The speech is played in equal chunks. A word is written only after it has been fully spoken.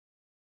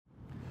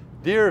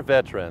Dear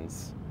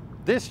veterans,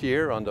 this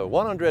year, on the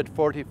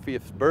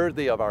 145th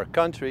birthday of our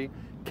country,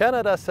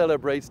 Canada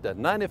celebrates the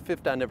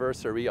 95th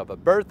anniversary of the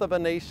birth of a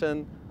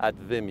nation at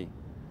Vimy.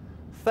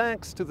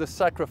 Thanks to the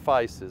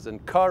sacrifices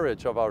and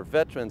courage of our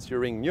veterans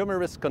during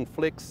numerous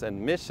conflicts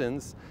and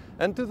missions,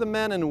 and to the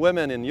men and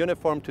women in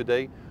uniform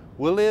today,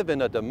 we live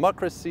in a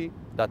democracy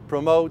that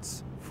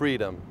promotes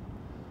freedom.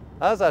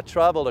 As I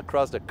travel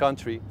across the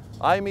country,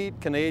 I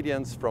meet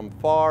Canadians from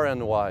far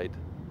and wide.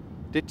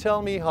 They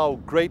tell me how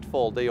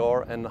grateful they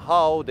are and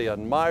how they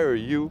admire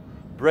you,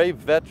 brave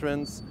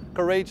veterans,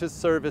 courageous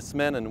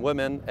servicemen and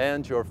women,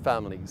 and your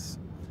families.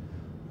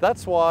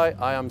 That's why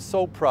I am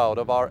so proud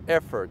of our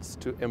efforts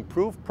to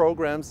improve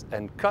programs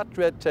and cut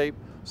red tape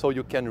so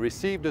you can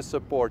receive the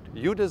support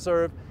you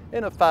deserve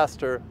in a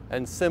faster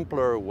and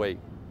simpler way.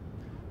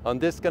 On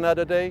this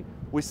Canada Day,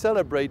 we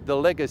celebrate the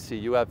legacy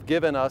you have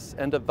given us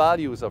and the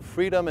values of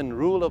freedom and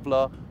rule of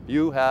law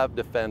you have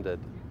defended.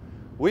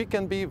 We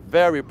can be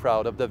very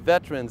proud of the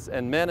veterans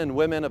and men and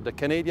women of the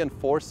Canadian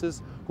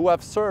Forces who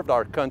have served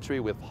our country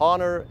with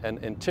honor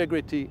and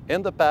integrity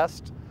in the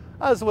past,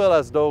 as well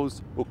as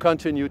those who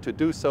continue to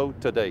do so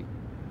today.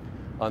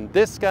 On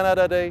this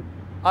Canada Day,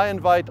 I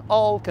invite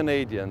all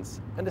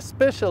Canadians, and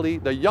especially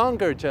the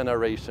younger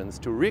generations,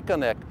 to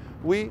reconnect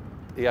with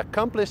the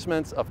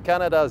accomplishments of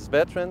Canada's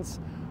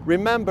veterans,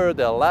 remember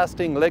their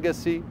lasting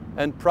legacy,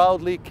 and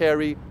proudly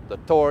carry the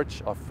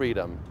torch of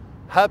freedom.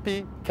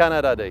 Happy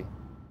Canada Day!